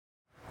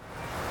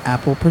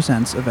Apple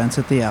presents events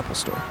at the Apple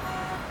Store.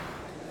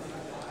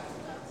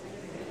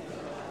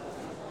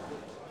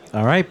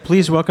 All right,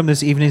 please welcome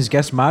this evening's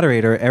guest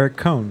moderator, Eric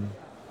Kohn.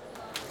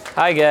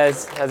 Hi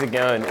guys, how's it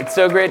going? It's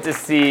so great to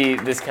see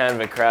this kind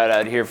of a crowd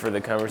out here for the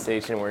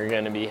conversation we're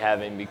going to be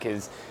having,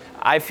 because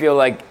I feel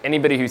like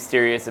anybody who's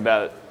serious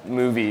about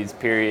movies,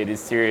 period, is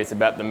serious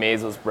about the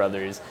Maysles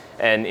brothers.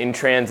 And In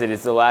Transit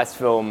is the last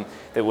film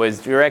that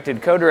was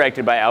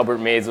co-directed by Albert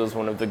Maysles,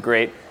 one of the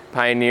great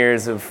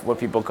pioneers of what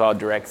people call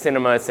direct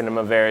cinema,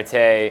 cinema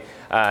verite,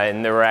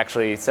 and there were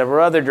actually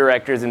several other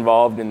directors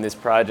involved in this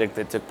project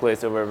that took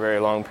place over a very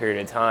long period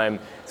of time.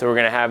 So we're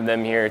going to have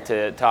them here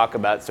to talk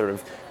about sort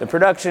of the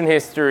production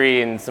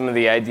history and some of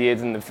the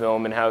ideas in the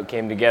film and how it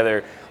came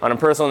together. On a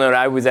personal note,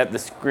 I was at the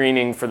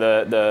screening for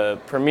the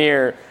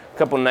premiere a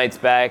couple nights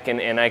back,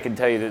 and I can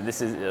tell you that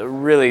this is a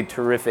really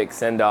terrific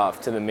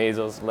send-off to the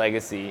Maysles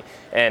legacy,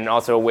 and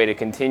also a way to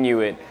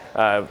continue it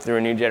through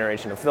a new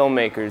generation of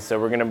filmmakers. So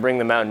we're going to bring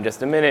them out in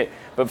just a minute.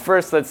 But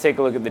first, let's take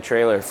a look at the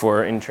trailer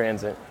for In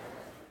Transit.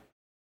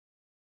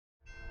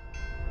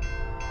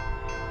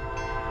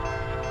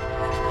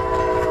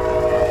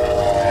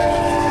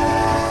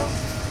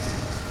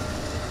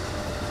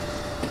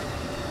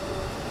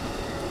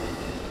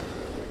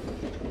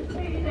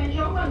 Ladies and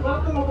gentlemen,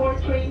 welcome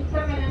aboard train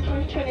 7 and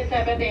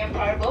 2027, the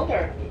Empire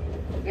Builder.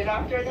 Good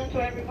afternoon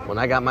to everyone. When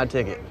I got my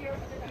ticket,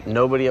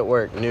 nobody at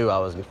work knew I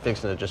was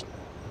fixing to just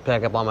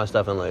pack up all my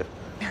stuff and leave.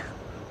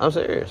 I'm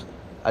serious.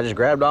 I just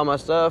grabbed all my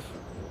stuff,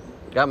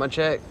 got my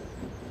check,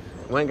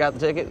 went and got the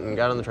ticket, and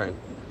got on the train.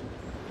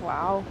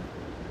 Wow.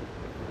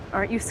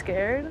 Aren't you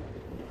scared?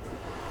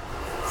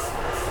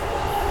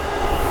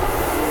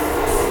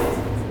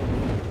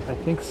 I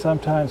think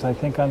sometimes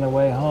on the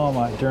way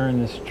home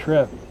during this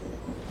trip,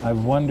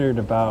 I've wondered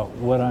about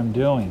what I'm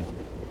doing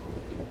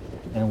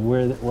and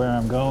where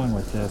I'm going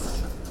with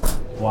this.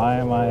 Why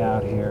am I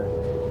out here?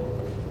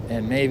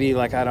 And maybe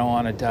I don't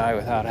want to die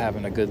without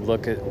having a good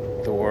look at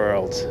the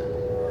world.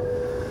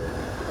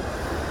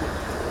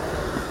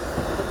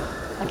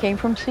 I came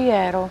from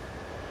Seattle,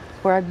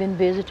 where I'd been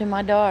visiting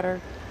my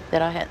daughter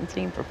that I hadn't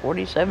seen for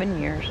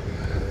 47 years.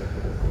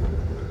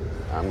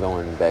 I'm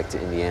going back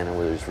to Indiana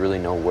where there's really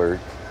no work,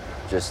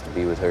 just to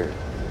be with her.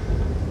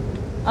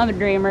 I'm a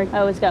dreamer. I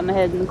always got my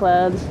head in the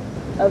clouds.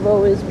 I've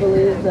always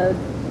believed that,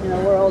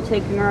 we're all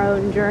taking our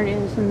own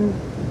journeys, and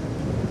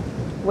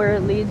where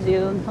it leads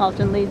you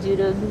often leads you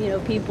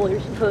to, people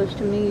you're supposed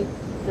to meet.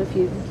 If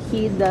you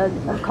heed that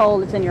call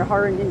that's in your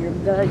heart and in your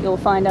gut, you'll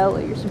find out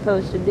what you're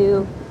supposed to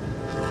do.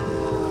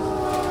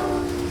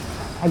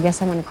 I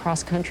guess I went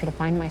across country to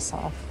find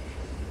myself.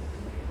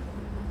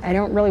 I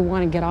don't really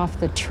want to get off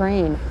the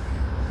train.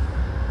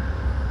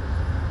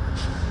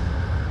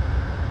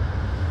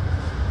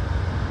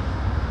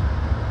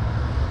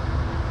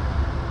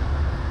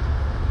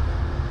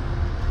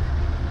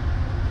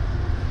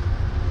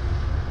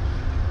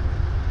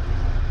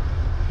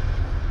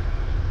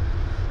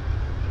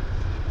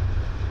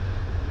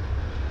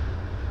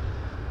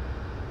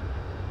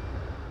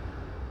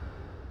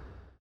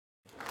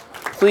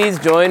 Please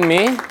join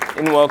me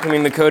in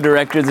welcoming the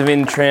co-directors of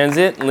In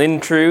Transit, Lynn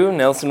True,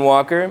 Nelson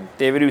Walker,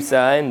 David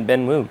Usai, and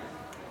Ben Wu.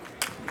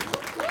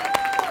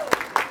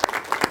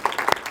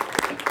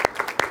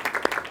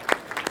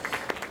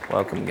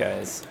 Welcome,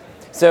 guys.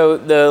 So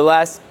the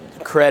last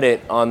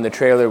credit on the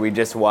trailer we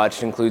just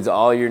watched includes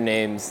all your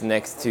names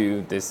next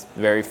to this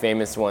very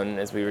famous one,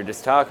 as we were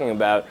just talking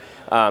about.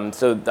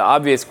 So the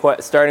obvious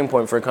starting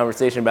point for a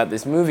conversation about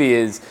this movie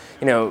is,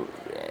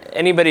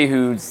 anybody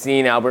who's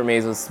seen Albert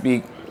Maysles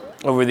speak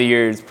over the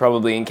years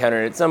probably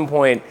encountered at some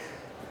point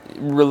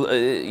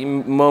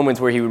moments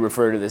where he would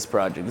refer to this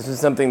project. This was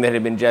something that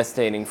had been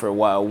gestating for a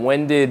while.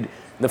 When did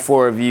the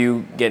four of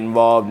you get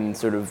involved and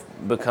sort of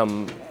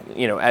become,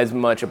 as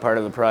much a part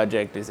of the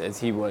project as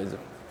he was?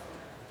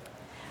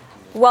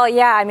 Well,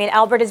 yeah,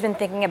 Albert has been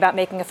thinking about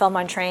making a film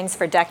on trains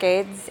for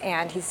decades,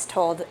 and he's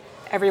told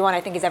everyone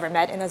I think he's ever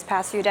met in those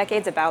past few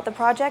decades about the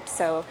project,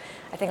 so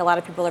I think a lot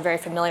of people are very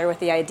familiar with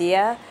the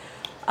idea.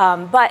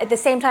 But at the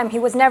same time, he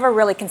was never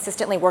really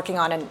consistently working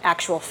on an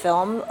actual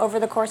film over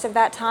the course of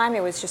that time.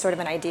 It was just sort of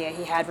an idea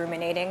he had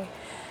ruminating.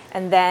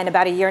 And then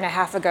about a year and a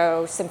half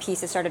ago, some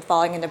pieces started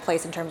falling into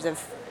place in terms of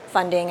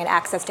funding and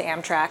access to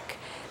Amtrak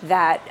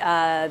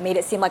that made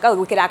it seem like,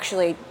 we could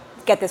actually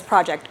get this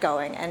project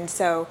going. And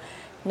so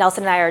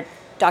Nelson and I are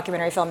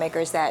documentary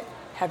filmmakers that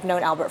have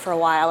known Albert for a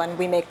while, and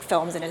we make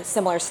films in a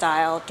similar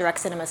style, direct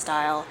cinema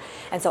style.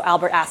 And so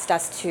Albert asked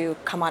us to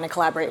come on and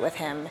collaborate with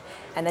him.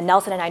 And then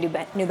Nelson and I knew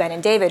Ben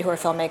and David, who are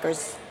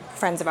filmmakers,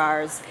 friends of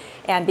ours.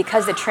 And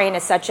because the train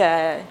is such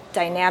a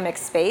dynamic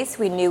space,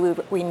 we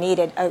knew we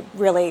needed a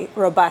really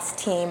robust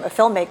team of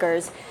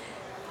filmmakers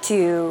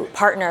to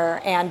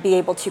partner and be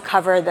able to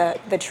cover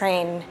the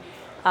train,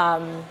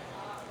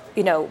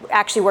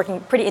 actually working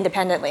pretty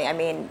independently.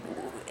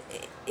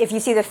 If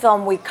you see the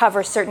film, we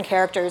cover certain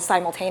characters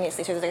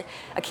simultaneously. So there's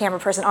a camera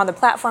person on the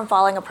platform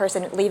following a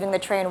person leaving the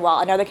train, while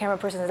another camera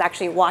person is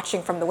actually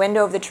watching from the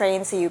window of the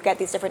train, so you get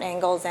these different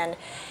angles. And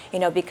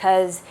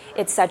because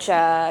it's such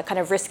a kind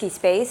of risky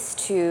space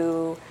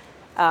to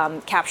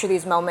capture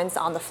these moments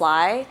on the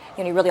fly.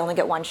 You really only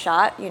get one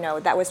shot.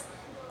 That was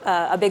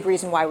a big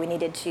reason why we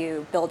needed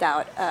to build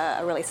out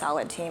a really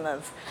solid team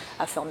of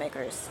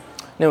filmmakers.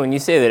 Now, when you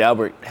say that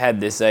Albert had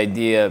this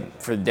idea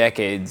for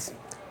decades,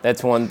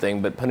 that's one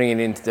thing, but putting it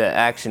into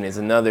action is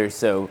another.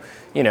 So,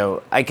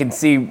 I can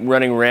see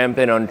running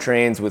rampant on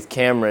trains with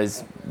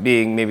cameras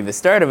being maybe the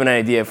start of an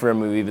idea for a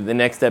movie, but the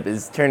next step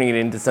is turning it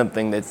into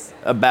something that's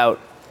about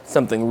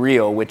something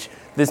real, which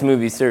this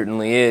movie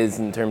certainly is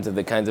in terms of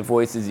the kinds of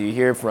voices you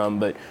hear from.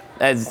 But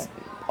as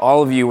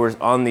all of you were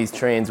on these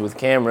trains with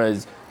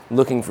cameras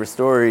looking for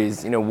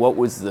stories, what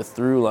was the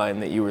through line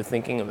that you were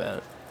thinking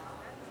about?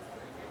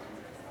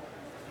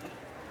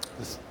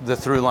 The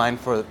through line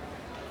for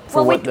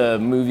what the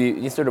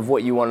movie, sort of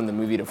what you wanted the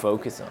movie to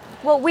focus on.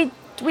 Well, we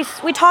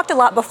talked a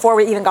lot before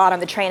we even got on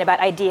the train about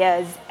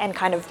ideas and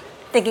kind of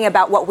thinking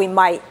about what we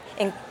might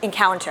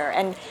encounter.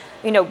 And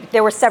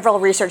there were several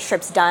research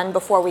trips done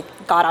before we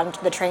got on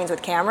the trains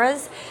with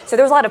cameras. So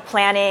there was a lot of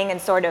planning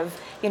and sort of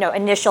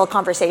initial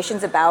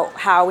conversations about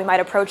how we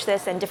might approach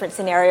this and different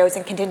scenarios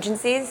and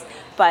contingencies.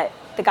 But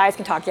the guys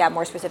can talk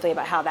more specifically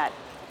about how that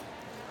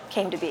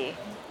came to be.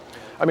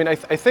 I mean, I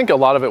think a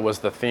lot of it was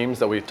the themes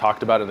that we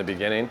talked about in the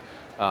beginning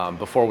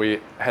before we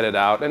headed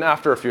out, and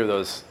after a few of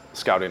those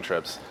scouting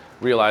trips,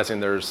 realizing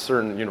there's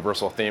certain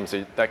universal themes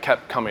that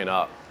kept coming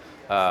up.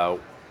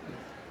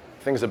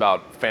 Things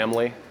about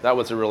family, that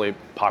was a really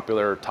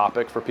popular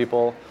topic for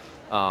people.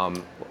 A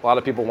lot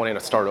of people wanting to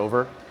start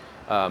over.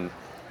 Being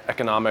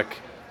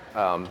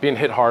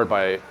hit hard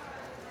by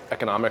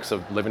economics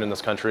of living in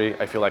this country,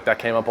 I feel like that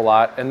came up a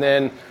lot. And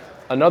then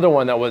another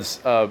one that was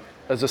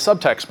as a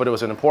subtext, but it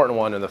was an important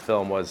one in the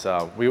film, was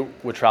we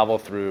would travel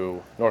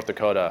through North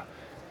Dakota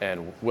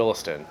and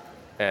Williston,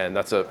 and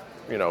that's a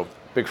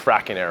big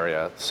fracking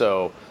area.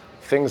 So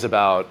things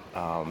about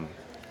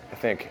I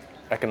think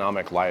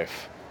economic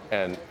life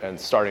and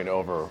starting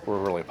over were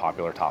really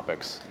popular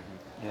topics.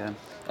 Yeah,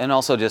 and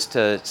also just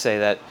to say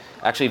that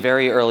actually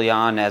very early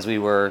on, as we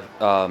were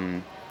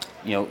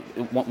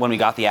when we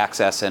got the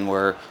access and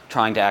were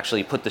trying to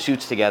actually put the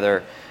shoots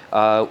together,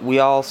 we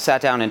all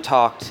sat down and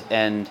talked,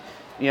 and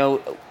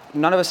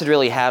none of us had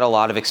really had a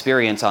lot of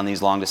experience on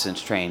these long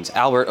distance trains.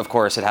 Albert, of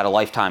course, had a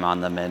lifetime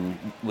on them, and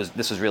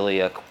this was really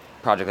a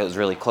project that was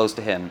really close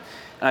to him.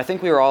 And I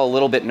think we were all a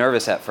little bit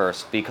nervous at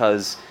first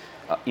because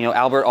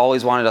Albert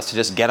always wanted us to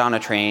just get on a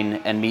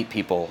train and meet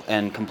people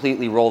and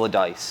completely roll the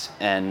dice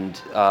and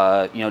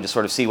just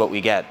sort of see what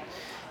we get.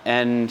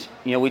 And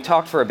we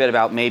talked for a bit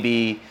about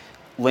maybe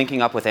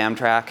linking up with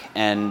Amtrak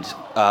and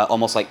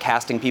almost like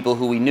casting people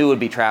who we knew would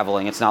be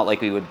traveling. It's not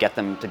like we would get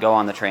them to go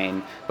on the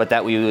train, but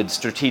that we would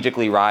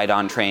strategically ride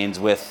on trains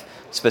with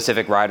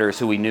specific riders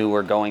who we knew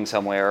were going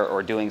somewhere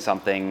or doing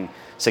something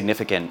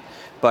significant.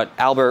 But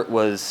Albert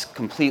was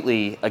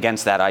completely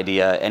against that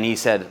idea, and he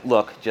said,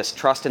 look, just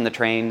trust in the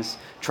trains,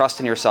 trust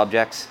in your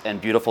subjects,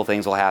 and beautiful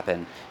things will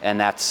happen. And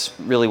that's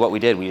really what we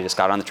did. We just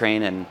got on the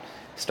train and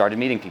started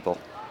meeting people.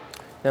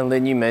 Now,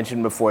 Lynn, you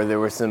mentioned before there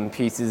were some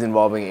pieces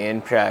involving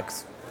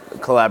Amtrak's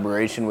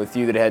collaboration with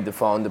you that had to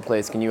fall into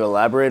place. Can you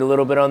elaborate a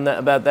little bit on that,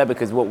 about that?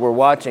 Because what we're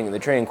watching, the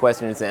train in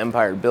question is the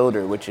Empire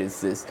Builder, which is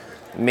this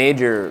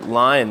major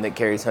line that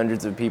carries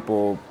hundreds of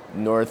people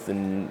north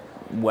and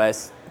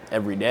west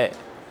every day.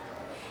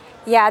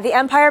 Yeah, the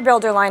Empire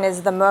Builder line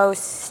is the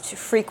most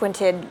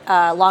frequented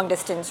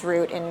long-distance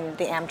route in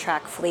the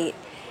Amtrak fleet.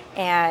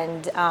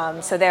 And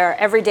so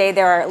every day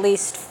there are at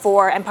least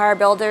 4 Empire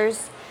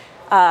Builders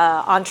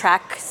on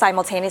track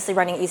simultaneously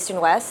running east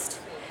and west.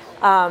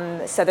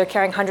 So they're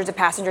carrying hundreds of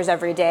passengers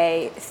every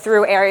day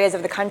through areas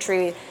of the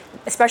country,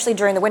 especially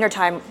during the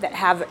wintertime, that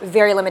have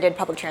very limited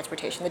public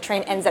transportation. The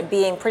train ends up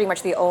being pretty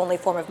much the only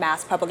form of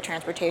mass public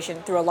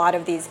transportation through a lot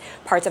of these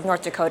parts of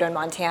North Dakota and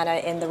Montana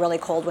in the really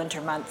cold winter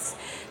months.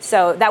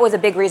 So that was a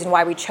big reason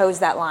why we chose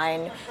that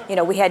line.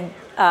 We had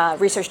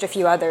researched a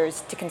few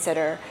others to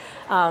consider.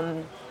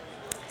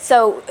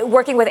 So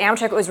working with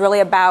Amtrak, it was really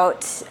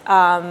about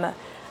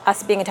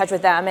us being in touch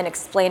with them and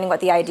explaining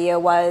what the idea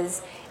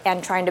was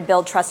and trying to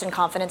build trust and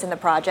confidence in the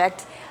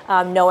project,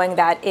 knowing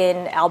that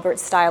in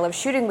Albert's style of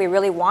shooting, we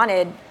really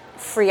wanted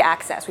free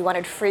access. We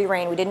wanted free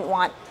reign. We didn't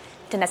want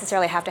to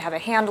necessarily have to have a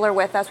handler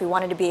with us. We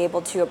wanted to be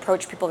able to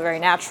approach people very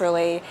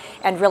naturally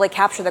and really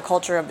capture the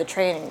culture of the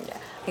train,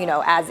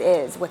 as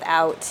is,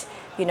 without,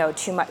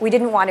 too much. We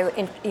didn't want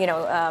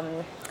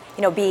to,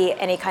 be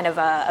any kind of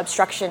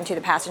obstruction to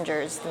the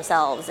passengers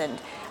themselves and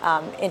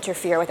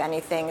interfere with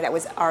anything that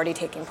was already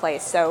taking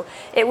place. So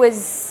it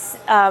was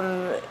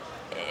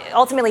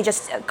ultimately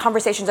just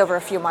conversations over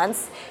a few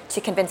months to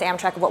convince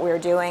Amtrak of what we were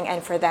doing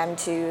and for them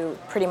to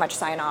pretty much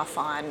sign off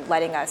on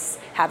letting us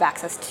have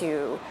access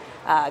to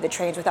the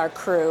trains with our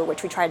crew,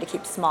 which we tried to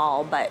keep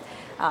small, but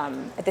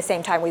at the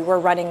same time we were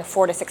running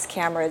 4 to 6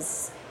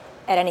 cameras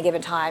at any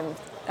given time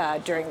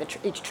during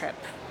each trip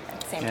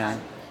at the same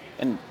time.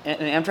 And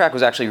Amtrak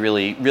was actually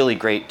really, really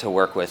great to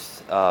work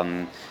with.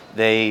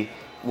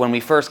 When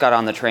we first got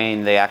on the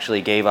train, they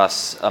actually gave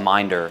us a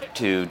minder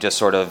to just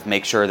sort of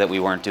make sure that we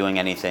weren't doing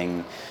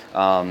anything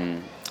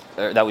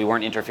that we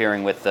weren't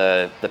interfering with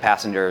the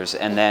passengers.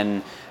 And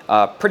then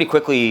pretty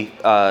quickly,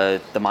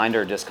 the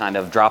minder just kind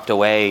of dropped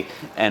away,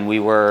 and we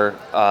were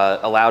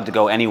allowed to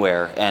go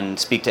anywhere and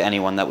speak to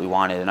anyone that we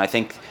wanted. And I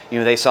think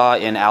they saw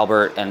in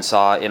Albert and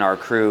saw in our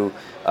crew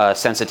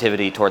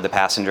sensitivity toward the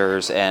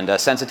passengers, and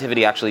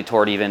sensitivity actually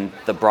toward even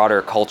the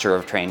broader culture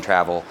of train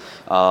travel.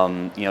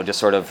 Just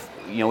sort of,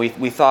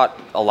 we thought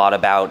a lot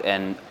about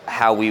and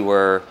how we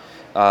were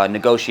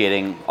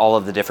negotiating all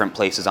of the different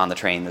places on the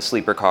train, the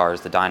sleeper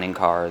cars, the dining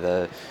car,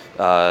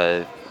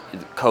 the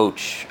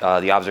coach,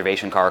 the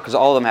observation car, because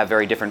all of them have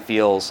very different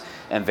feels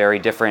and very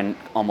different,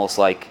 almost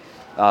like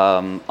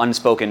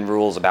unspoken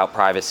rules about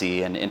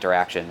privacy and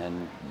interaction,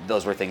 and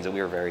those were things that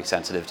we were very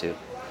sensitive to.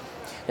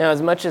 Now,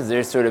 as much as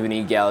there's sort of an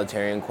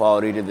egalitarian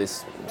quality to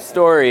this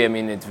story, I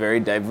mean, it's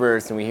very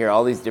diverse, and we hear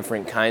all these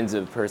different kinds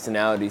of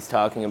personalities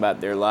talking about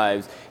their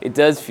lives. It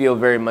does feel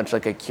very much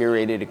like a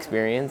curated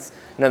experience.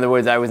 In other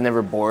words, I was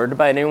never bored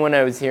by anyone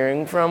I was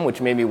hearing from,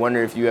 which made me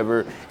wonder if you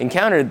ever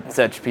encountered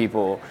such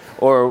people,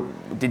 or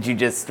did you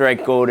just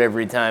strike gold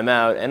every time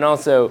out? And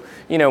also,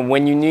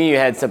 when you knew you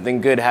had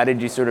something good, how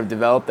did you sort of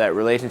develop that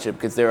relationship?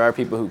 Because there are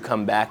people who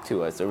come back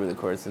to us over the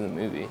course of the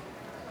movie.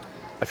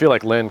 I feel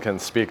like Lynn can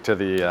speak to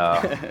the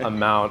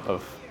amount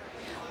of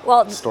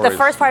stories. The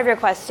first part of your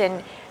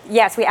question,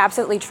 yes, we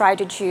absolutely tried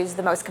to choose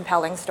the most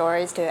compelling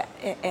stories to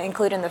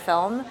include in the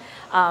film.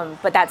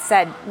 But that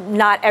said,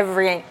 not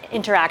every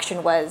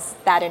interaction was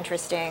that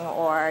interesting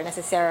or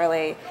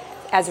necessarily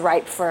as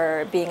ripe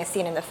for being a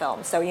scene in the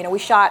film. So, we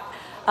shot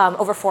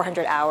over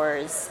 400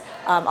 hours,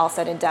 all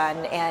said and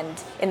done.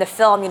 And in the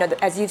film,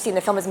 as you've seen,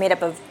 the film is made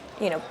up of,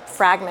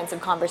 fragments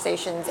of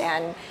conversations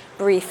and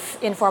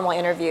brief informal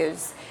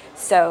interviews.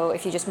 So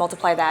if you just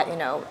multiply that,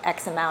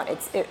 X amount,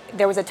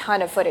 there was a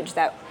ton of footage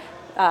that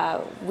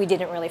we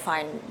didn't really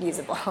find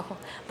usable.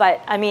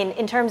 But I mean,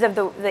 in terms of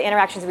the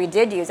interactions we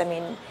did use, I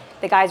mean,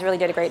 the guys really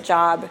did a great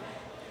job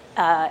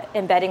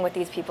embedding with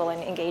these people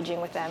and engaging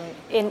with them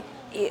in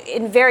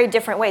very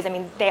different ways. I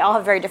mean, they all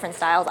have very different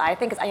styles, I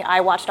think, 'cause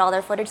I watched all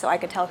their footage, so I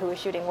could tell who was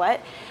shooting what.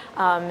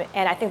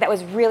 And I think that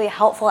was really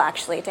helpful,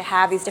 actually, to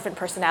have these different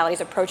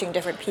personalities approaching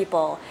different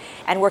people,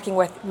 and working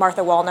with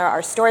Martha Wallner,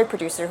 our story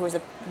producer, who was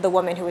the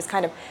woman who was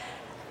kind of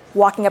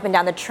walking up and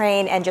down the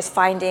train and just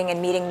finding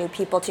and meeting new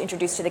people to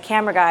introduce to the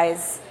camera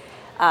guys.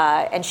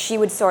 And she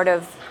would sort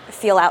of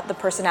feel out the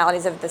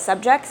personalities of the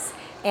subjects.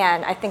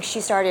 And I think she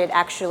started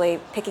actually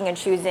picking and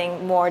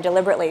choosing more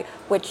deliberately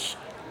which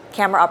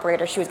camera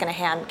operator she was going to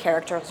hand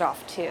characters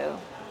off to.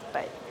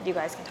 But you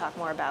guys can talk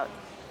more about.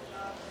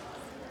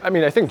 I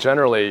mean, I think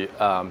generally,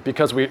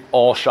 because we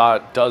all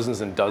shot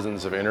dozens and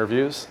dozens of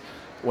interviews,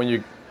 when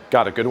you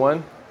got a good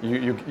one,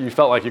 you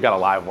felt like you got a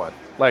live one.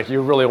 Like,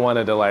 you really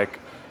wanted to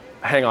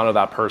hang on to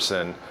that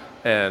person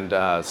and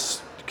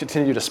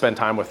continue to spend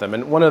time with them.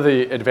 And one of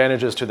the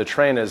advantages to the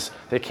train is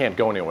they can't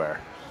go anywhere.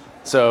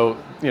 So,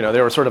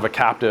 they were sort of a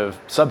captive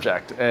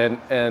subject. And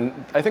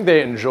I think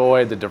they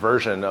enjoyed the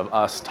diversion of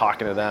us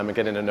talking to them and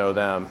getting to know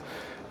them.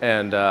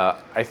 And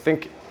I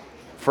think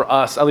for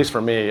us, at least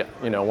for me,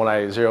 when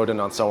I zeroed in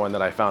on someone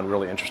that I found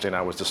really interesting,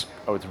 I was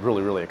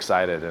really, really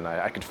excited, and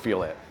I could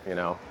feel it,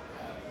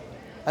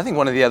 I think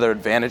one of the other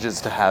advantages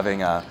to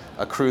having a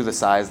crew the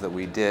size that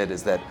we did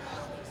is that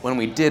when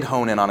we did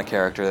hone in on a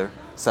character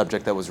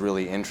subject that was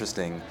really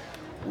interesting,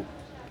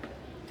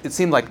 it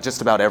seemed like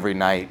just about every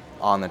night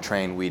on the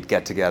train we'd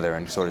get together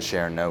and sort of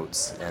share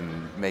notes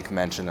and make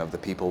mention of the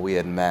people we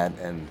had met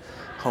and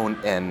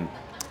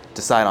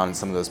decide on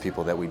some of those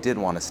people that we did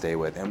want to stay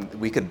with. And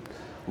we could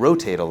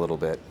rotate a little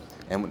bit.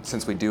 And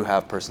since we do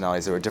have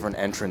personalities, there were different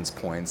entrance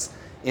points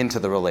into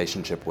the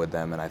relationship with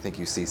them. And I think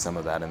you see some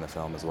of that in the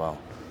film as well.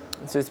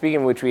 So speaking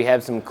of which, we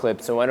have some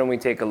clips. So why don't we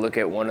take a look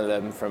at one of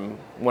them from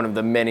one of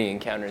the many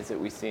encounters that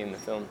we see in the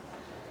film.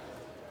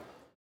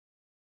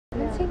 I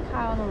haven't seen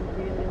Kyle in a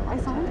really long time.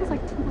 I saw him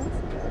like 2 months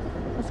ago.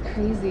 That's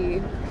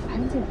crazy. I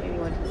haven't seen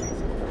anyone from high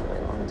school in a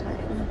really long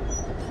time.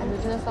 I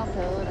moved to the South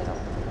Hill and I don't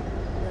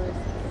really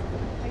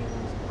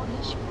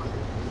see.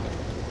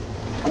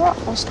 We're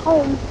almost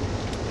home.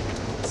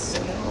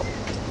 So,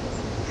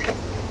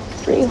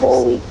 3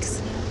 whole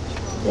weeks.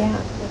 Yeah,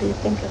 what do you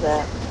think of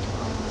that?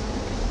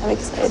 I'm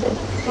excited.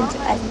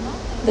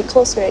 The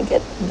closer I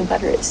get, the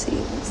better it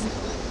seems.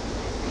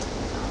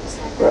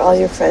 Were all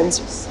your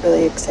friends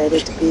really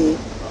excited to be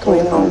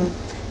going home?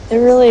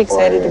 They're really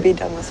excited to be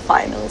done with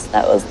finals.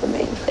 That was the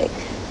main thing.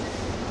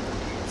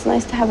 It's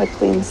nice to have a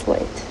clean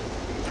slate.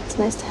 It's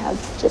nice to have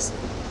just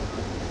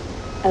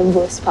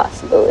endless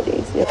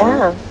possibilities.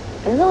 Yeah.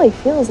 It really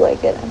feels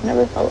like it. I've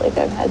never felt like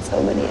I've had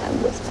so many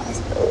endless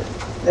possibilities.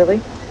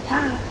 Really?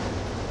 Yeah.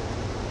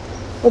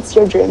 What's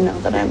your dream now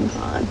that I'm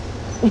gone?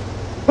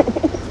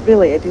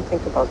 Really, I do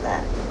think about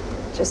that.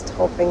 Just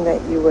hoping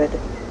that you would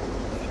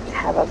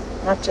have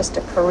not just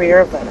a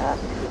career, but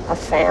a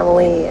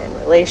family and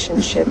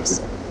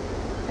relationships.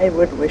 I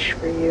would wish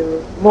for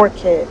you more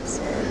kids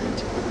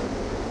and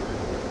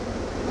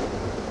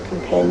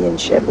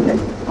companionship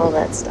and all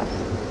that stuff.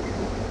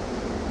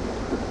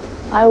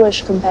 I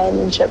wish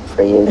companionship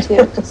for you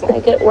too, because I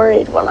get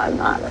worried when I'm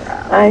not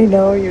around. I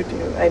know you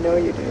do. I know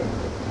you do.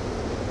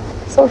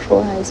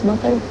 Socialize,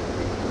 Mother.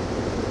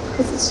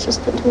 Because it's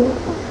just the two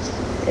of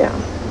us. Yeah.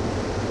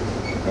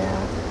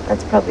 Yeah.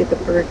 That's probably the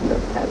burden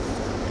of that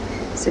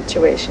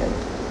situation.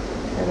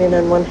 I mean,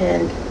 on one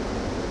hand,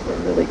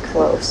 we're really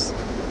close.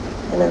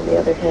 And on the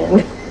other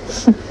hand,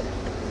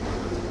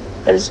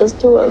 there's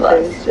just two of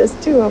us. There's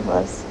just two of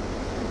us.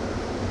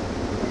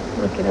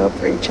 Looking out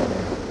for each other.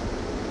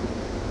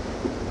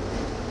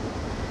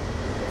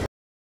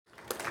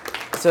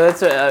 So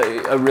that's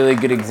a really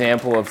good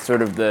example of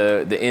sort of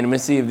the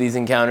intimacy of these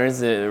encounters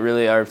that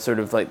really are sort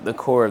of like the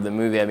core of the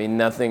movie. I mean,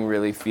 nothing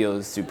really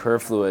feels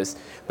superfluous,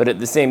 but at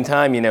the same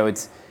time, you know,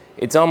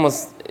 it's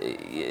almost,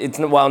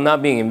 while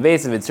not being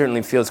invasive, it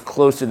certainly feels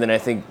closer than I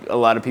think a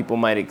lot of people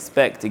might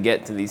expect to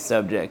get to these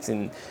subjects.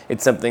 And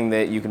it's something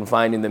that you can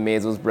find in the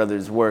Maysles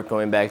brothers' work,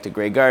 going back to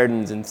Grey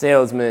Gardens and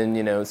Salesmen,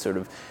 you know, sort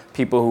of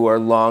people who are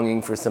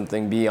longing for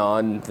something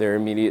beyond their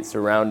immediate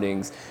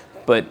surroundings.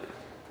 But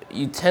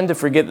you tend to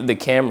forget that the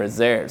camera's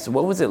there. So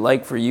what was it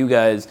like for you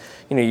guys?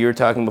 You know, you were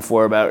talking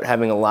before about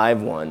having a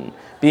live one,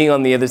 being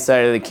on the other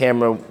side of the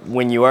camera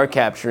when you are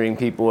capturing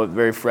people at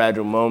very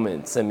fragile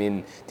moments. I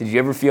mean, did you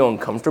ever feel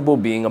uncomfortable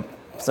being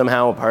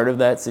somehow a part of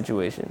that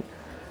situation?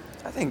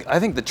 I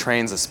think the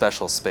train's a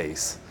special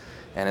space,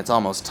 and it's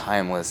almost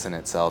timeless in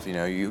itself. You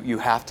know, you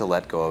have to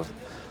let go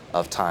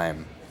of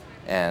time,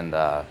 and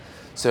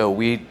so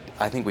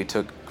I think we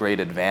took great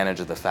advantage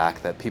of the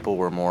fact that people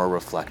were more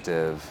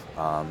reflective.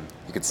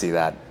 You could see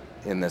that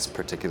in this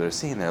particular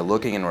scene. They're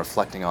looking and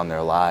reflecting on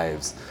their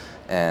lives,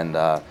 and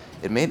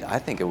I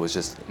think it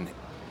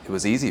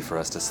was easy for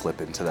us to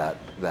slip into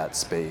that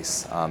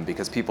space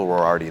because people were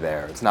already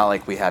there. It's not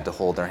like we had to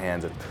hold their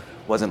hands. It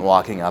wasn't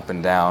walking up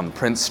and down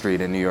Prince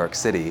Street in New York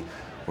City.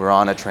 We're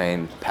on a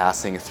train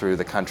passing through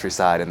the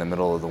countryside in the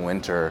middle of the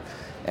winter,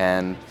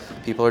 and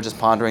people are just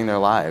pondering their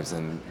lives,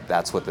 and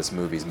that's what this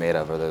movie's made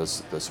of, are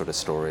those sort of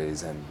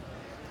stories, and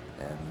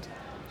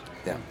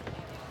yeah.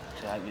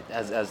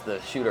 As the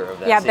shooter of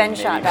that yeah, scene, Ben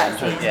shot that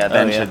scene. Yeah,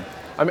 Ben should.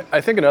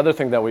 I think another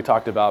thing that we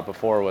talked about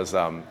before was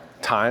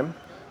time,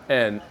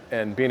 and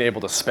being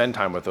able to spend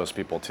time with those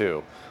people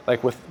too.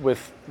 Like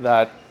with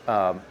that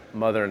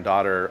mother and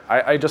daughter,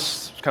 I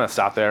just kind of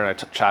sat there and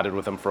I chatted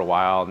with them for a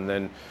while, and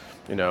then,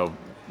 you know,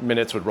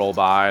 minutes would roll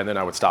by, and then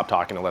I would stop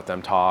talking and let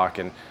them talk,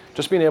 and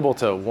just being able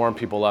to warm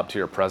people up to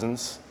your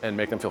presence and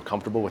make them feel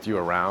comfortable with you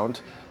around,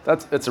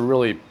 it's a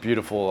really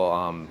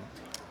beautiful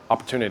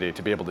opportunity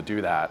to be able to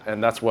do that.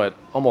 And that's what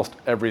almost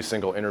every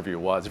single interview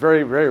was.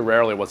 Very, very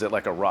rarely was it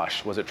like a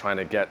rush, was it trying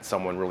to get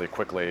someone really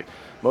quickly.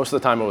 Most of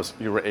the time it was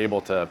you were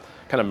able to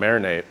kind of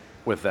marinate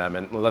with them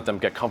and let them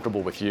get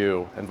comfortable with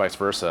you, and vice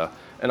versa.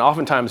 And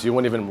oftentimes you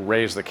wouldn't even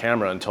raise the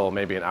camera until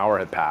maybe an hour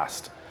had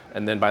passed.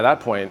 And then by that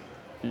point,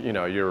 you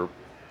know, you're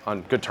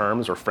on good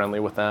terms or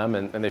friendly with them,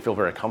 and they feel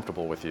very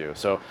comfortable with you.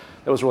 So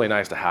it was really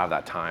nice to have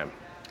that time.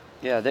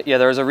 Yeah,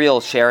 there was a real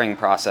sharing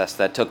process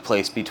that took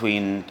place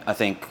between, I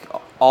think,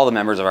 all the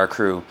members of our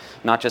crew,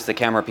 not just the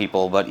camera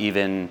people, but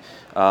even,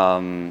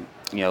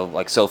 you know,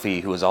 like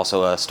Sophie, who was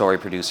also a story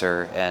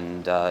producer,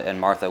 and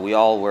Martha. We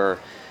all were,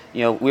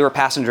 you know, we were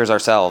passengers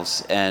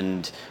ourselves,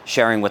 and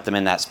sharing with them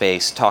in that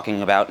space,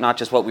 talking about not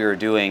just what we were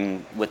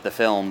doing with the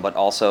film, but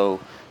also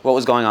what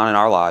was going on in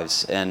our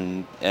lives.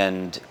 And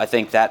I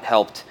think that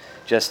helped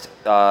just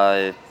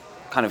kind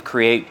of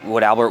create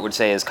what Albert would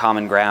say is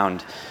common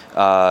ground,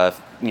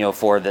 you know,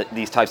 for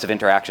these types of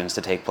interactions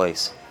to take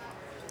place.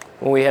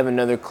 Well, we have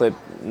another clip,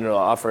 you know,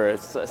 offer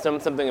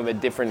something of a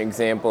different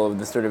example of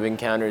the sort of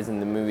encounters in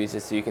the movies,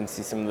 just so you can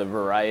see some of the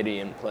variety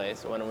in play.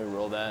 So why don't we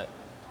roll that?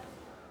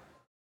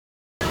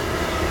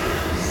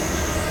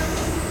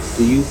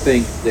 Do you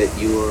think that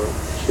your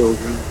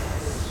children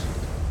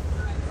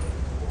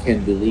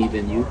can believe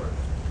in you?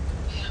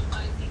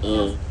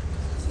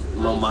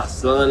 My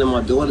son and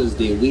my daughters,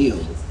 they will.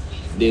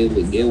 They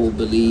will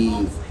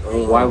believe.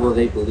 Why will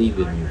they believe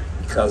in you?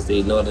 Because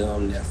they know that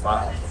I'm their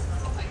father.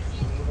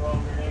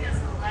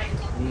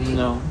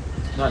 No,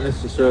 not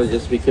necessarily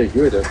just because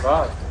you're their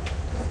father.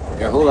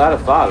 There are a whole lot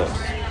of fathers,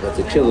 but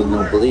the children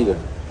don't believe it.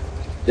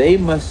 They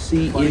must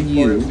see in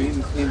you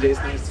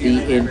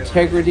the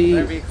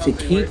integrity to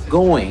keep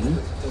going,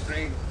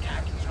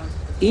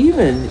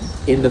 even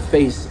in the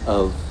face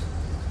of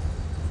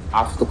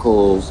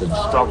obstacles and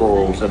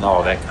struggles and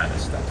all that kind of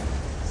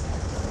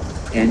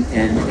stuff.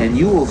 And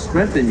you will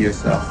strengthen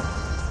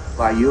yourself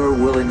by your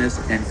willingness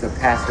and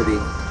capacity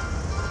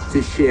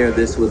to share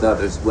this with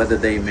others, whether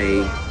they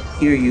may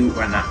hear you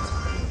or not.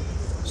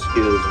 Excuse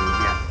me.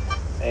 Yeah.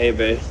 Hey,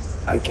 babe,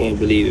 I can't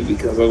believe it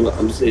because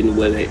I'm sitting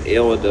with an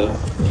elder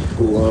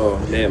who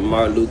named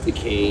Martin Luther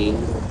King.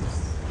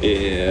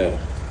 Yeah,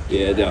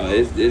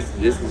 no, this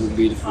is a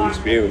beautiful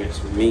experience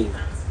for me.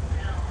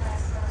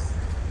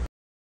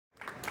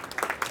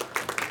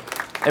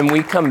 And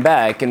we come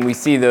back and we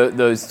see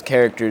those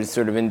characters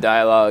sort of in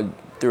dialogue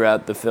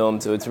throughout the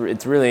film. So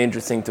it's really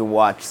interesting to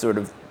watch sort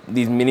of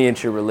these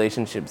miniature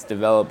relationships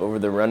develop over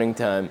the running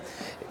time.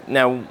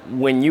 Now,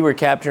 when you were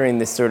capturing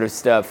this sort of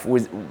stuff,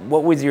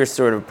 what was your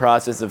sort of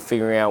process of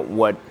figuring out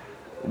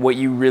what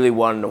you really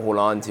wanted to hold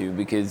on to?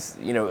 Because,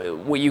 you know,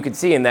 what you could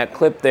see in that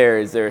clip there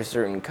is there are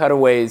certain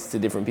cutaways to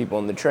different people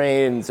on the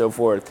train and so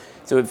forth.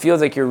 So it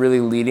feels like you're really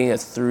leading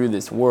us through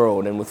this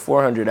world. And with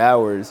 400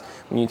 hours,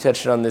 when you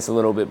touched on this a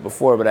little bit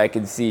before, but I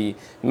could see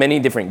many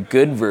different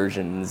good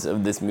versions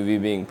of this movie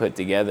being put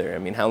together. I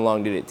mean, how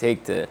long did it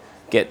take to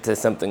get to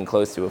something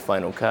close to a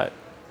final cut?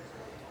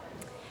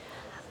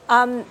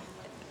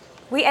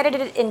 We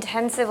edited it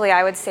intensively,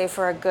 I would say,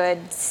 for a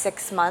good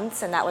 6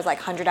 months, and that was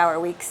like 100-hour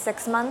weeks,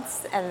 6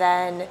 months. And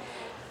then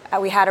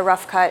we had a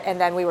rough cut,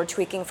 and then we were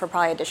tweaking for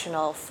probably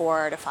additional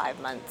 4 to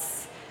 5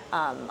 months,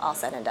 all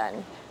said and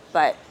done.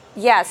 But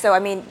yeah, so I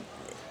mean,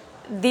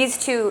 these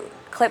two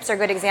clips are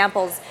good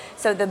examples.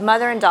 So the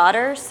mother and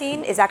daughter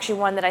scene is actually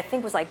one that I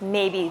think was like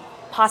maybe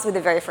possibly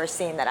the very first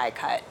scene that I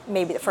cut,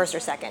 maybe the first or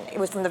second. It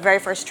was from the very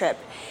first trip,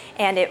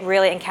 and it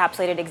really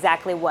encapsulated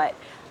exactly what,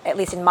 at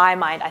least in my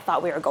mind, I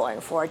thought we were going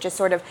for. Just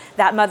sort of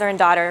that mother and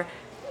daughter,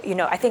 you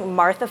know, I think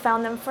Martha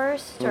found them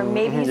first, or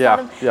maybe he saw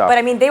them. Yeah. But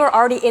I mean, they were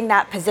already in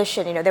that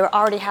position, you know, they were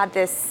already had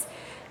this,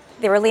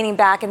 they were leaning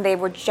back and they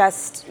were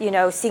just, you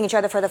know, seeing each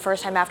other for the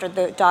first time after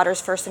the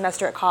daughter's first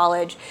semester at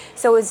college.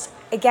 So it was,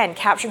 again,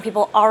 capturing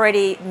people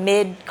already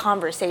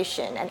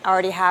mid-conversation and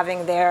already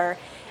having their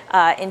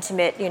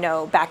intimate, you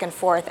know, back and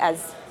forth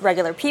as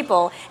regular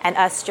people, and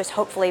us just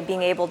hopefully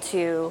being able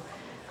to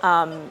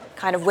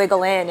kind of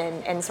wiggle in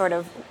and sort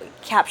of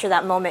capture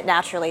that moment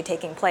naturally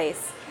taking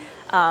place.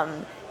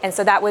 And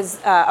so that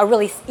was a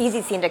really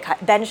easy scene to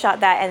cut. Ben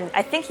shot that, and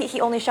I think he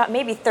only shot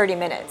maybe 30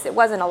 minutes. It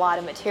wasn't a lot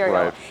of material.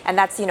 Right. And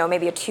that's, you know,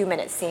 maybe a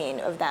 2-minute scene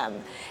of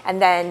them.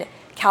 And then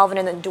Calvin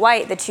and then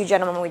Dwight, the two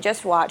gentlemen we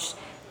just watched,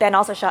 Ben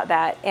also shot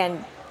that.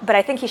 But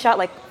I think he shot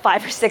like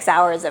 5 or 6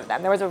 hours of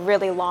them. There was a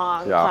really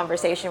long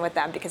conversation with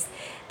them because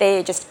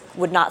they just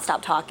would not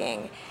stop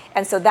talking.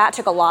 And so that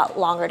took a lot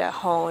longer to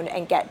hone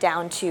and get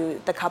down to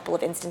the couple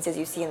of instances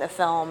you see in the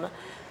film.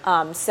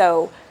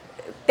 So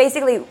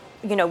basically,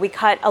 you know, we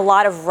cut a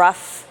lot of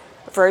rough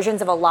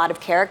versions of a lot of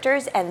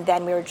characters, and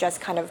then we were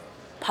just kind of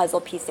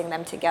puzzle piecing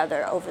them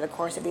together over the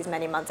course of these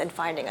many months and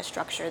finding a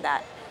structure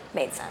that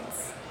made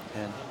sense.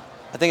 And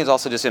I think it's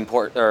also just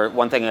important, or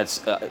one thing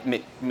that's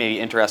maybe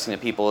interesting to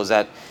people is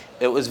that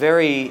it was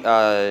very,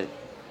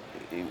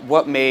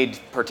 what made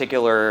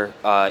particular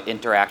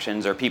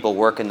interactions or people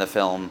work in the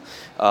film,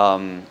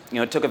 you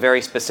know, it took a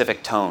very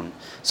specific tone.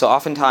 So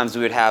oftentimes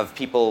we would have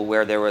people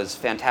where there was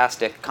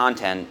fantastic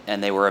content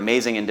and they were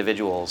amazing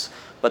individuals,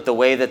 but the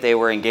way that they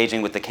were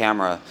engaging with the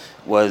camera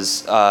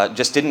was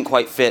just didn't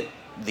quite fit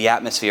the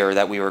atmosphere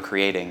that we were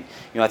creating.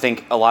 You know, I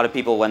think a lot of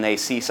people, when they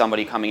see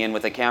somebody coming in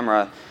with a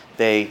camera,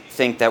 they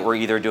think that we're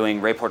either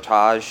doing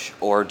reportage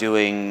or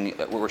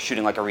we're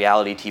shooting like a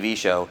reality TV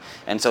show.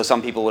 And so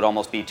some people would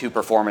almost be too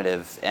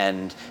performative,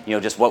 and, you know,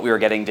 just what we were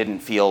getting didn't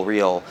feel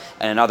real.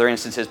 And in other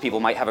instances, people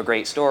might have a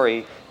great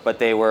story, but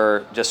they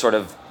were just sort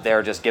of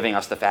there just giving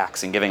us the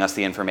facts and giving us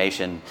the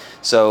information.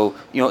 So,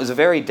 you know, it was a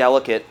very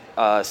delicate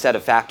set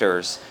of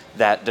factors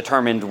that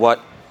determined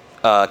what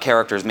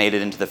characters made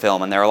it into the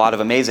film. And there are a lot of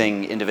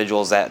amazing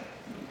individuals that,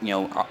 you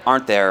know,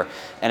 aren't there,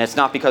 and it's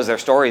not because their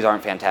stories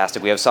aren't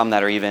fantastic. We have some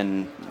that are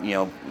even, you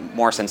know,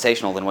 more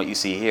sensational than what you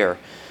see here,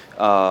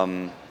 but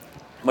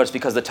it's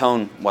because the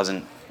tone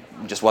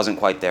just wasn't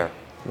quite there.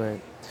 Right.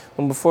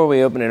 Well, before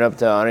we open it up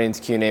to audience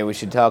Q&A, we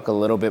should talk a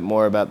little bit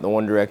more about the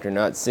one director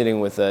not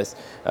sitting with us,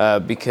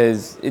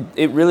 because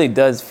it really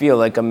does feel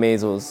like a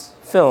Maysles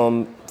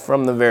film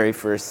from the very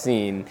first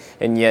scene,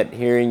 and yet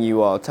hearing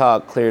you all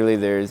talk, clearly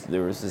there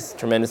was this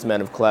tremendous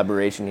amount of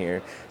collaboration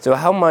here. So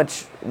how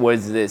much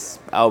was this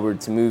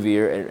Albert's movie,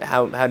 or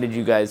how did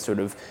you guys sort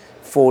of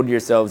fold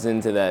yourselves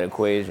into that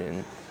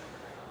equation?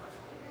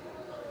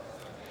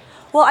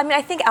 Well, I mean,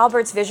 I think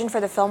Albert's vision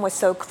for the film was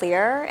so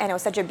clear, and it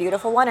was such a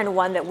beautiful one, and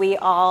one that we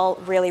all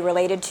really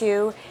related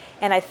to.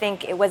 And I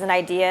think it was an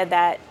idea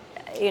that,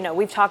 you know,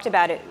 we've talked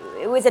about it.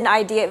 It was an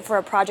idea for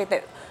a project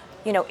that,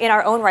 you know, in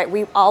our own right,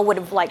 we all would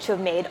have liked to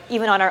have made,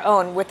 even on our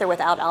own, with or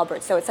without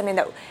Albert. So it's something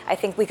that I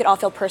think we could all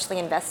feel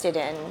personally invested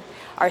in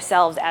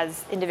ourselves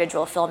as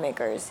individual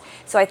filmmakers.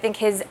 So I think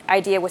his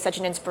idea was such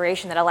an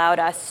inspiration that allowed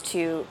us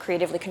to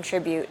creatively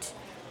contribute,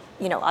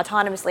 you know,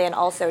 autonomously, and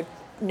also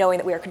knowing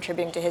that we were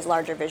contributing to his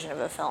larger vision of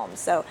the film.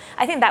 So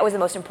I think that was the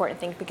most important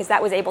thing, because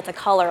that was able to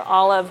color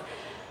all of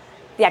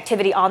the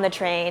activity on the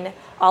train,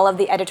 all of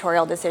the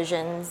editorial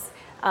decisions.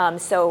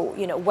 So,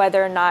 you know,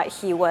 whether or not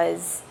he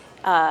was,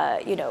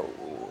 you know,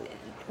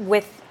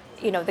 with,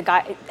 you know, the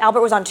guy,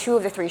 Albert was on 2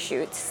 of the 3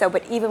 shoots. So,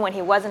 but even when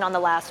he wasn't on the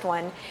last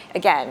one,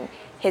 again,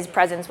 his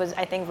presence was,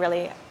 I think,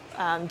 really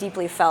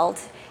deeply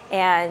felt.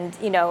 And,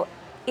 you know,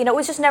 it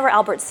was just never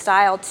Albert's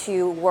style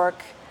to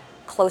work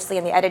closely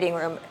in the editing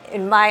room,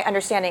 in my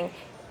understanding,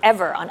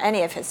 ever on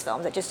any of his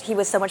films. He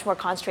was so much more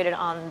concentrated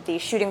on the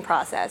shooting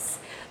process.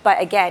 But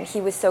again,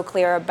 he was so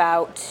clear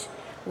about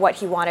what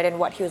he wanted and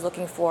what he was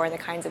looking for and the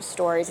kinds of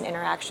stories and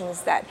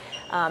interactions that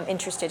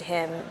interested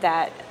him,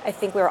 that I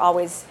think we were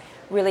always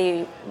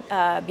really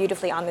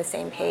beautifully on the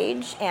same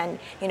page. And,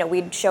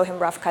 we'd show him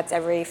rough cuts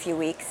every few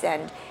weeks,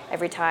 and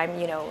every time,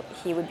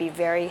 he would be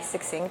very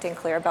succinct and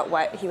clear about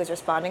what he was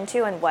responding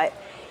to and what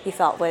he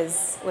felt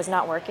was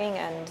not working.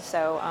 And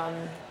so...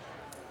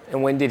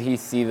 And when did he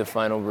see the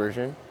final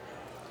version?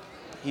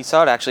 He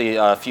saw it actually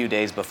a few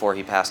days before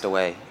he passed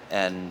away,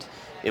 and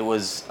it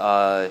was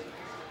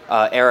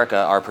Erica,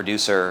 our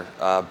producer,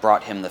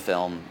 brought him the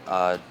film,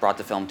 brought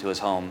the film to his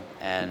home,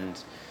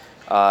 and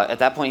at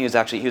that point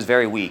he was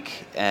very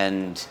weak,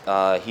 and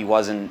he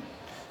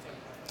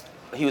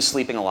was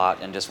sleeping a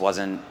lot and just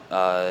wasn't,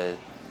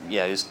 he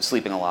was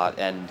sleeping a lot,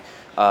 and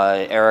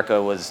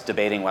Erica was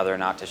debating whether or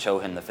not to show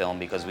him the film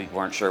because we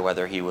weren't sure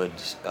whether he would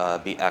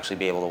actually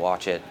be able to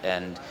watch it,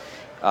 and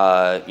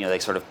they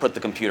sort of put the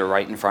computer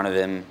right in front of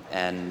him,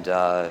 and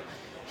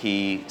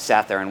he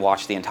sat there and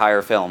watched the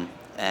entire film,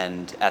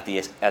 and at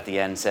the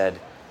end said,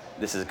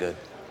 "This is good,"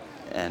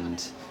 and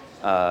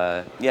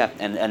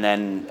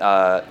then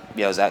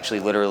it was actually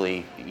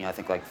literally I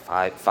think like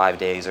five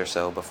days or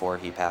so before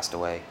he passed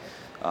away,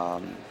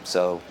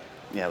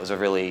 it was a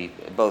really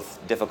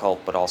both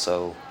difficult but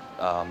also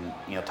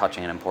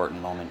touching and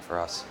important moment for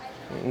us.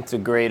 It's a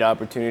great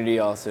opportunity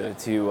also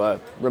to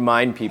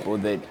remind people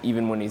that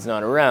even when he's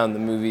not around, the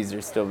movies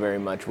are still very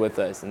much with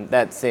us. And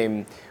that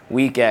same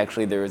week,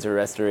 actually, there was a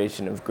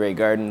restoration of Grey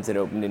Gardens that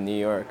opened in New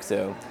York.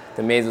 So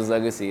the Maisels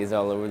legacy is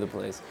all over the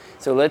place.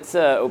 So let's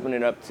open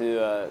it up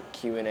to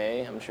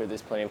Q&A. I'm sure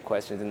there's plenty of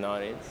questions in the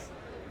audience.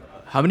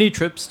 How many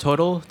trips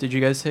total did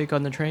you guys take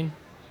on the train?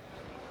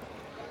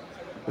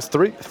 It's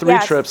three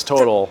trips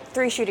total.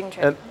 3 shooting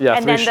trips.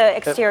 And then the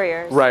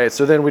exteriors. Right.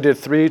 So then we did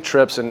 3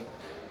 trips, and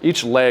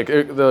each leg,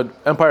 the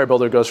Empire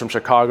Builder goes from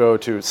Chicago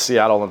to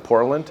Seattle and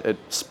Portland. It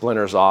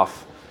splinters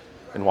off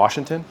in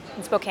Washington.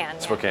 In Spokane.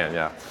 Spokane,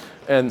 yeah.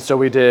 And so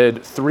we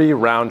did 3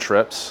 round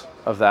trips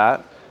of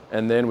that,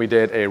 and then we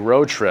did a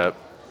road trip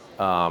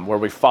where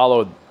we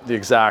followed the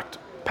exact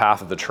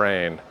path of the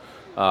train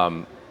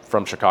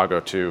from Chicago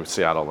to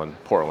Seattle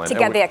and Portland. To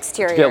get the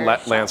exterior. To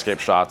get landscape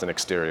shots and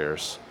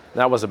exteriors.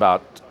 That was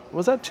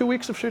was that 2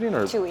 weeks of shooting?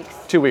 Or 2 weeks.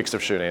 2 weeks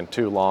of shooting,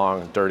 2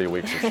 long, dirty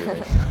weeks of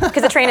shooting.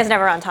 Because the train is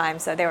never on time,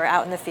 so they were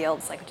out in the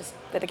fields, just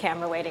with a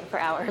camera waiting for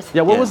hours.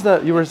 Yeah, what was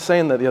you were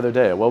saying that the other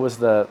day, what was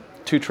the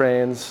 2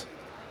 trains?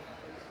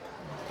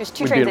 There's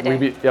 2 trains a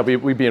day.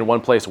 We'd be in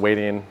one place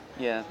waiting.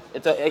 Yeah,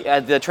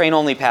 the train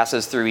only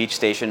passes through each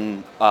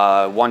station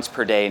once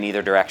per day in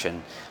either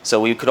direction.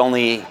 So we could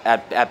only,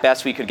 at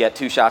best, we could get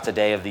 2 shots a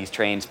day of these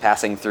trains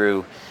passing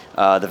through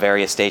the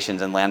various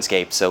stations and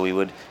landscapes. So we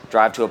would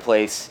drive to a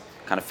place,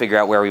 kind of figure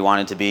out where we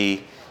wanted to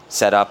be,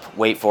 set up,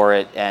 wait for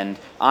it, and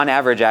on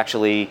average,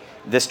 actually,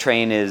 this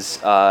train is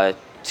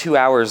 2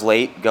 hours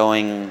late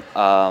going,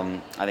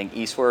 I think,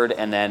 eastward,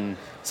 and then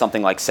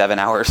something like 7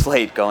 hours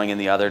late going in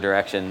the other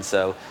direction.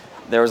 So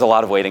there was a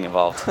lot of waiting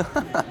involved.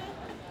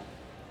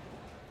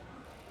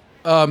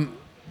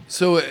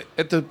 So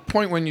at the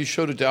point when you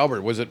showed it to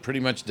Albert, was it pretty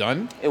much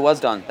done? It was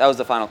done. That was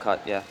the final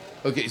cut, yeah.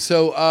 Okay,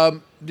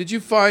 so did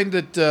you find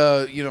that,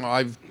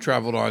 I've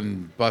traveled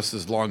on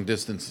buses long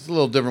distance. It's a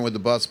little different with the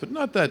bus, but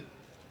not that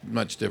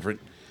much different.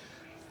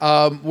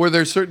 Were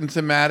there certain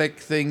thematic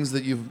things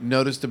that you've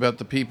noticed about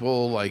the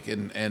people,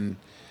 and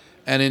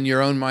in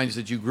your own minds,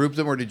 did you group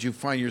them, or did you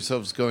find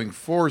yourselves going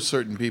for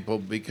certain people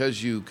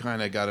because you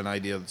kind of got an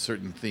idea of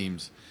certain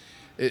themes?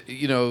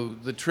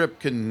 The trip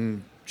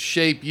can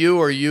shape you,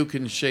 or you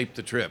can shape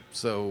the trip.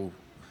 So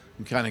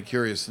I'm kind of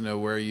curious to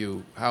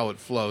know how it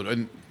flowed,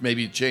 and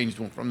maybe it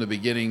changed from the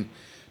beginning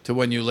to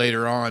when you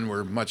later on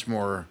were much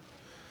more,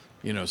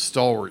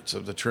 stalwarts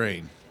of the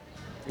train.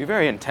 We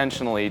very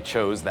intentionally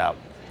chose that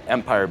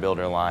Empire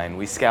Builder line.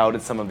 We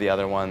scouted some of the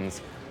other ones,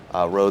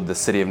 rode the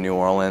city of New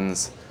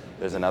Orleans.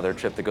 There's another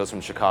trip that goes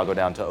from Chicago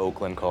down to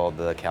Oakland called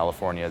the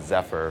California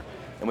Zephyr.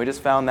 And we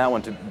just found that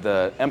one,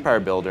 the Empire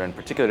Builder in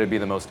particular, to be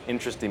the most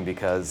interesting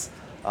because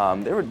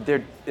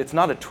it's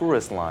not a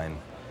tourist line.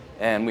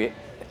 And we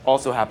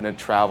also happened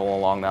to travel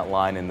along that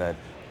line in the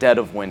dead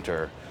of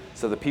winter.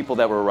 So the people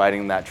that were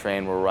riding that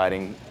train were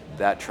riding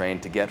that train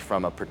to get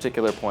from a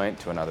particular point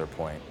to another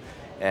point.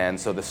 And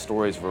so the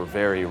stories were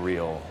very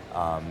real,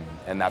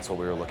 and that's what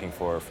we were looking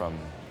for from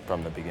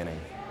the beginning.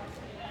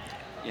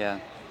 Yeah,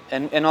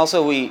 and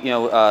also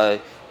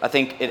I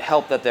think it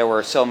helped that there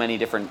were so many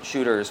different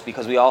shooters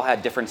because we all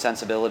had different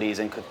sensibilities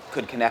and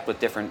could connect with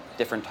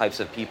different types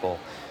of people.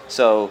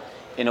 So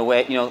in a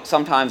way,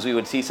 sometimes we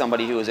would see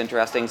somebody who was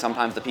interesting,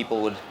 sometimes the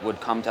people would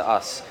come to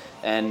us.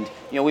 And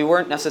we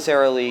weren't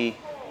necessarily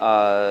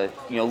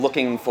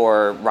looking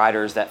for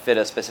riders that fit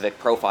a specific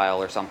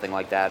profile or something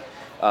like that.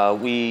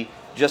 We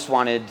just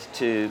wanted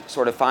to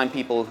sort of find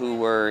people who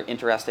were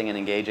interesting and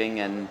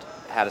engaging and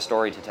had a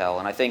story to tell.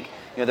 And I think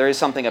there is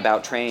something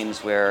about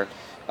trains where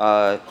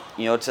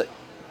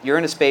you're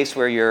in a space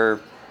where you're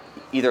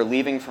either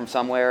leaving from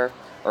somewhere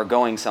or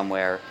going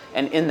somewhere,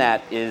 and in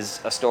that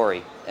is a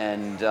story.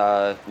 And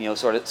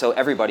so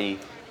everybody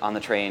on the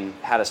train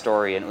had a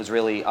story, and it was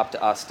really up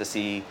to us to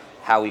see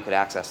how we could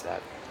access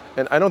that.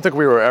 And I don't think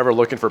we were ever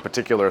looking for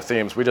particular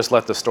themes. We just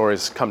let the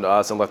stories come to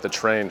us and let the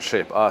train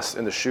shape us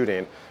in the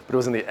shooting. But it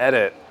was in the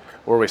edit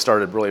where we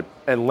started really,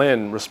 and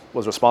Lynn was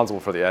responsible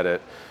for the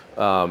edit,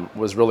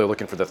 was really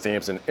looking for the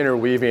themes and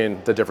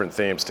interweaving the different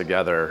themes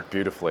together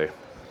beautifully.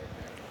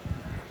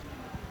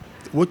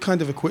 What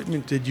kind of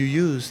equipment did you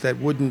use that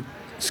wouldn't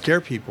scare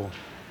people?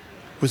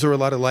 Was there a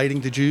lot of lighting?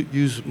 Did you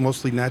use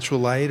mostly natural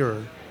light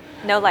or?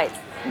 No lights.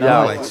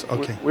 No lights,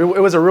 okay. It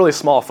was a really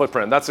small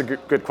footprint. That's a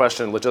good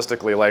question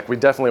logistically. Like, we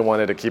definitely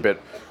wanted to keep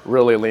it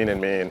really lean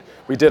and mean.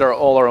 We did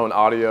all our own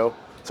audio,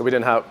 so we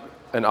didn't have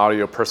an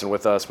audio person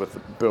with us with a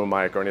boom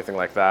mic or anything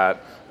like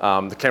that.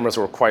 The cameras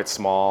were quite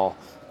small,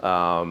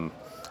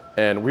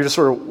 and we just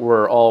sort of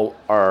were all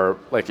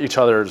each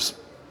other's.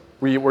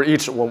 We were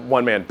each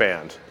one-man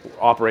band,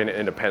 operating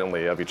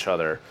independently of each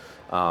other.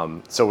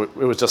 So it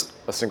was just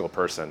a single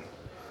person.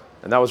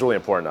 And that was really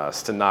important to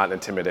us, to not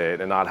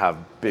intimidate and not have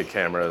big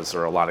cameras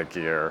or a lot of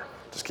gear.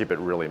 Just keep it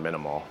really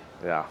minimal,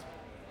 yeah.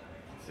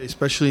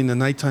 Especially in the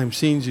nighttime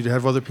scenes, you'd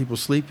have other people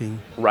sleeping.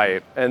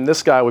 Right, and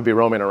this guy would be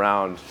roaming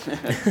around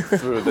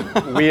through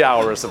the wee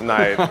hours of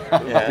night.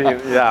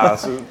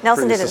 So Nelson pretty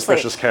didn't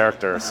suspicious sleep.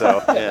 character,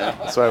 so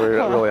that's why we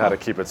really had to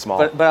keep it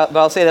small. But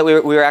I'll say that we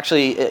were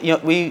actually,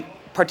 we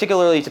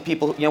particularly to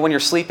people, when you're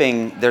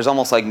sleeping, there's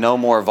almost like no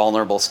more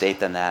vulnerable state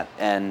than that.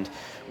 And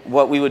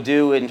what we would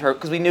do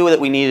because we knew that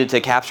we needed to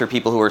capture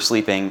people who were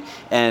sleeping,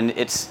 and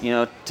it's,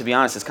 to be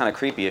honest, it's kind of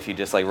creepy if you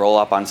just like roll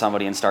up on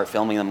somebody and start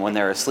filming them when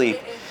they're asleep.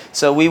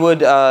 So we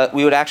would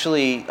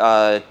actually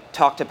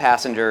talk to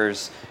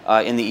passengers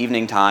in the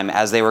evening time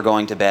as they were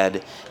going to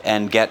bed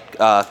and get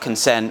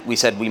consent. We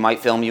said we might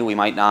film you, we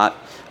might not,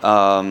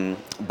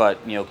 but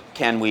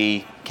can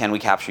we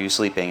capture you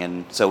sleeping?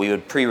 And so we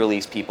would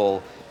pre-release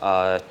people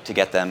to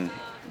get them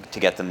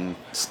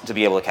to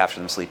be able to capture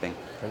them sleeping.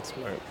 That's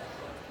smart.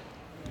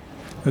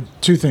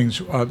 Two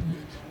things.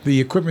 The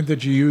equipment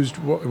that you used,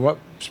 what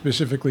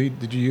specifically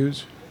did you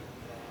use?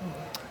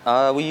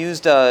 We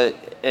used, we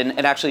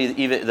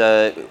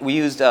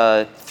used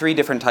 3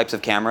 different types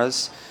of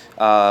cameras.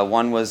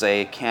 One was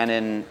a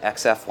Canon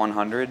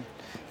XF100,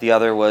 the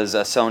other was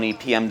a Sony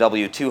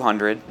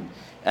PMW200,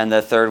 and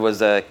the third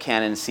was a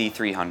Canon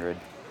C300.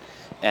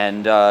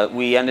 And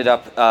we ended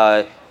up,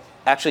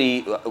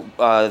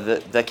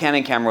 the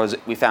Canon camera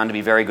we found to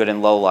be very good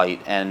in low light,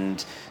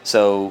 and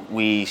so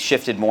we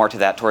shifted more to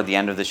that toward the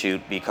end of the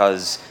shoot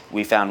because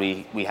we found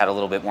we had a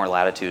little bit more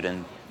latitude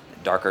in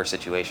darker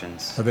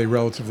situations. Are they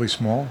relatively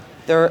small?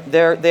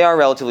 They are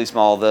relatively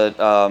small.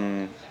 Probably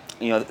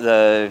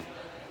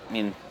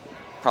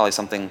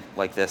something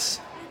like this.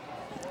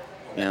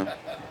 You have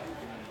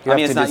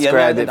to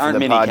describe it for the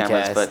mini podcast.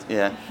 Cameras, but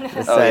yeah.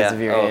 The size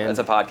of your hand. It's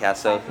a podcast,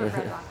 so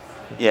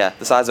yeah,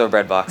 the size of a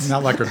bread box.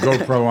 Not like a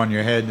GoPro on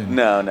your head.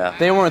 No.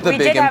 They weren't the We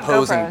big did have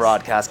imposing GoPros.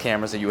 broadcast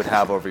cameras that you would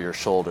have over your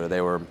shoulder. They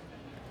were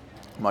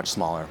much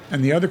smaller.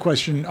 And the other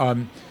question,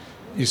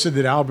 you said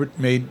that Albert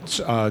made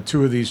 2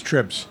 of these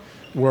trips.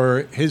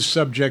 Were his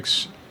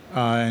subjects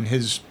and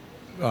his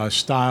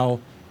style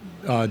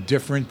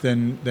different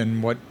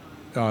than what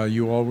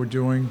you all were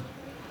doing?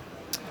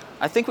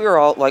 I think we were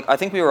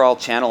all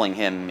channeling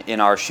him in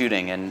our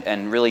shooting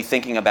and really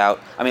thinking about.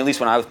 I mean, at least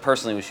when I was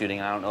shooting,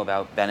 and I don't know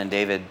about Ben and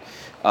David.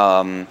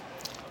 I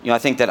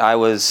think that I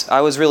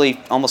was really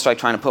almost like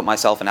trying to put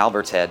myself in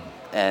Albert's head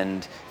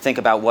and think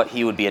about what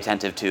he would be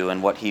attentive to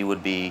and what he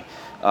would be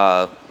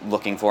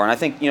looking for. And I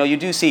think you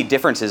do see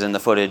differences in the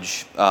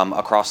footage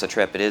across the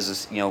trip. It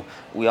is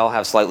we all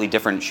have slightly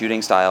different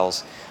shooting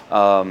styles,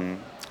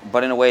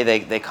 but in a way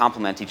they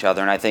complement each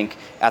other. And I think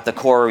at the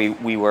core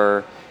we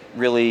were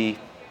really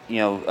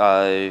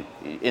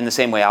in the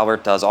same way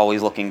Albert does,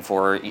 always looking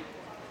for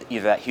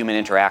either that human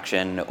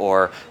interaction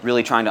or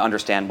really trying to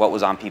understand what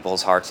was on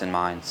people's hearts and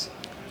minds.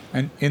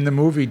 And in the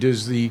movie,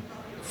 does the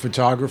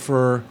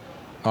photographer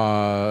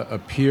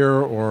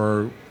appear,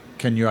 or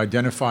can you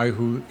identify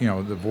who,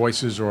 the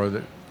voices, or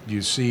do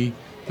you see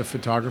the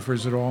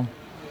photographers at all?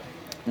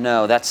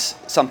 No, that's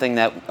something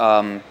that,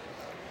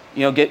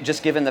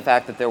 just given the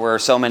fact that there were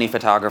so many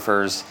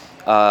photographers,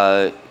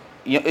 very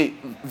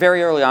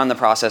early on in the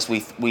process,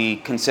 we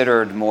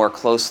considered more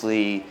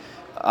closely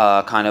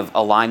kind of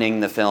aligning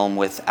the film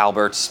with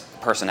Albert's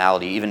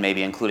personality, even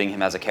maybe including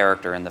him as a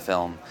character in the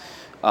film.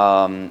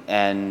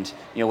 And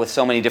with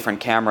so many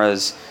different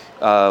cameras,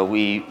 as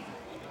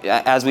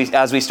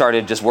we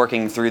started just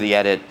working through the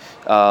edit,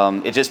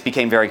 it just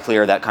became very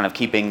clear that kind of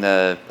keeping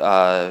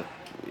at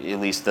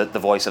least the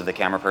voice of the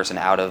camera person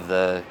out of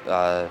the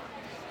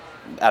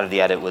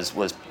edit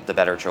was the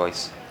better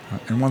choice.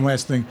 And one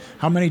last thing,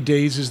 how many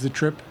days is the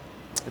trip?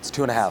 It's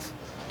 2.5.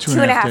 Two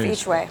and a half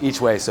days. each way.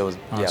 Each way, so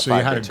so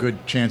you had a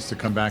good chance to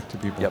come back to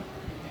people. Yep.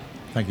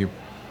 Thank you.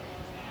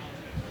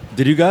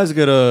 Did you guys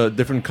get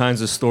different kinds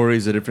of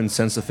stories, a different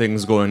sense of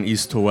things going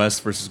east to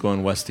west versus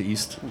going west to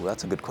east? Ooh,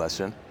 that's a good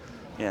question.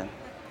 Yeah,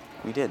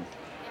 we did.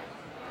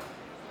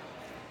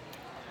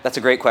 That's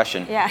a great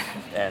question. Yeah.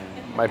 And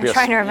I'm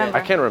trying to remember.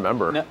 I can't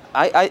remember. No,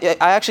 I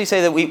actually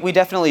say that we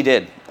definitely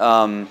did.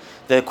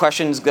 The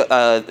questions,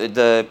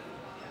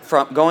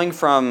 going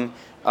from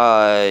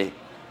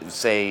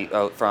say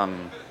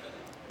from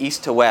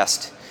east to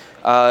west,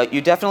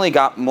 you definitely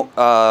got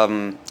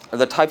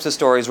the types of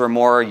stories were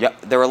more.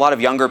 There were a lot of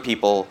younger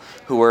people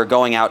who were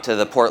going out to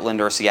the Portland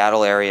or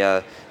Seattle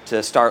area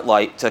to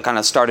kind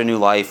of start a new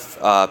life,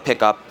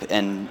 pick up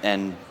and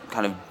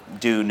kind of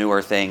do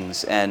newer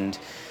things. And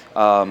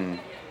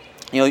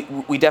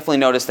we definitely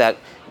noticed that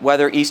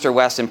whether east or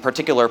west, in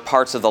particular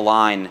parts of the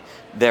line,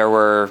 there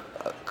were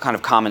kind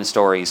of common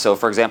stories. So,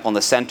 for example, in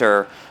the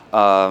center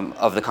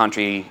of the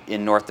country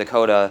in North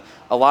Dakota,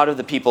 a lot of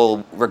the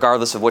people,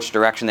 regardless of which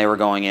direction they were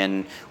going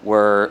in,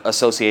 were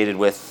associated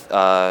with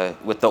the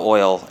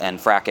oil and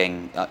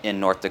fracking in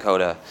North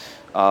Dakota.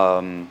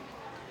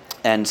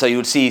 And so you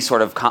would see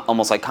sort of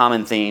almost like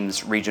common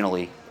themes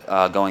regionally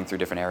going through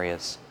different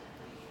areas.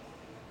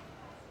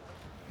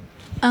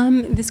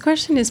 This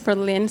question is for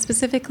Lynn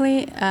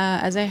specifically.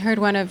 As I heard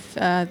one of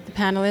the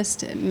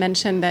panelists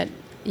mention that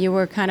you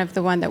were kind of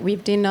the one that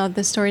weaved in all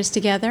the stories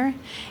together.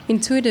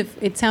 Intuitive,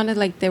 it sounded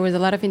like there was a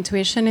lot of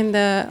intuition in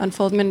the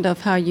unfoldment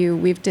of how you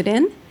weaved it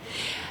in.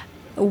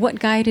 What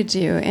guided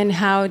you and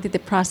how did the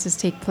process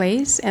take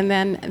place? And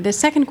then the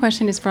second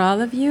question is for all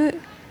of you,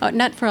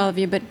 not for all of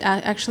you, but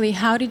actually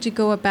how did you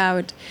go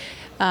about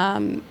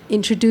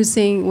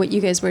introducing what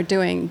you guys were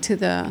doing to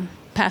the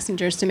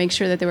passengers to make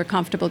sure that they were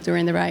comfortable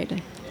during the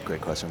ride?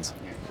 Great questions.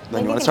 Maybe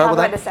Lynn, you want to can start with talk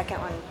that? about the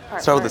second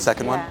one. Start with the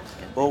second one?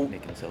 Well,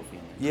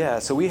 yeah,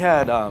 so we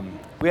had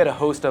a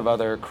host of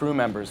other crew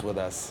members with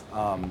us.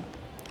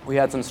 We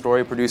had some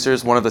story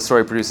producers. One of the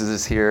story producers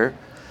is here,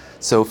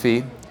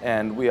 Sophie.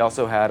 And we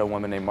also had a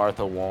woman named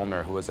Martha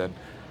Wollner, who was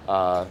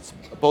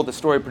both a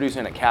story producer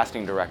and a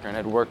casting director and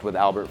had worked with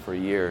Albert for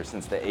years,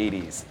 since the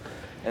 80s.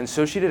 And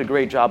so she did a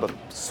great job of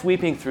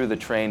sweeping through the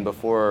train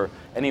before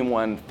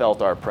anyone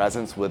felt our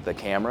presence with the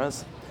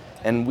cameras.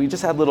 And we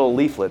just had little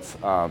leaflets,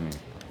 a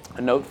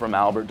note from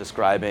Albert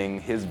describing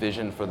his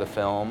vision for the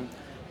film.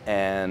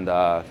 And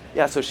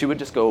so she would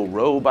just go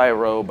row by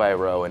row by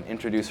row and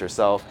introduce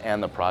herself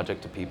and the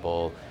project to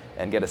people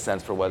and get a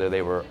sense for whether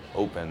they were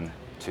open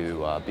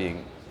to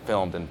being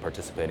filmed and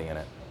participating in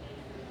it.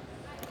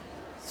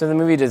 So the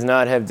movie does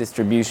not have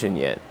distribution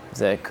yet, is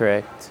that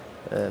correct?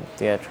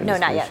 Theatrical No,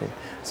 not distribution.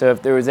 yet. So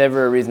if there was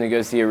ever a reason to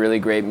go see a really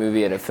great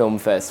movie at a film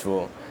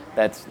festival,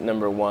 that's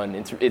number one.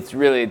 It's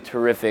really a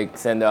terrific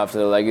send-off to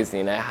the legacy,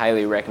 and I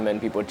highly recommend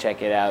people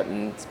check it out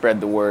and spread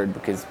the word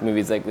because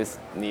movies like this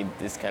need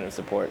this kind of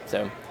support.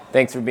 So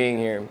thanks for being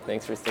here.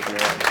 Thanks for sticking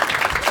around.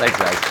 Thanks,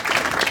 guys.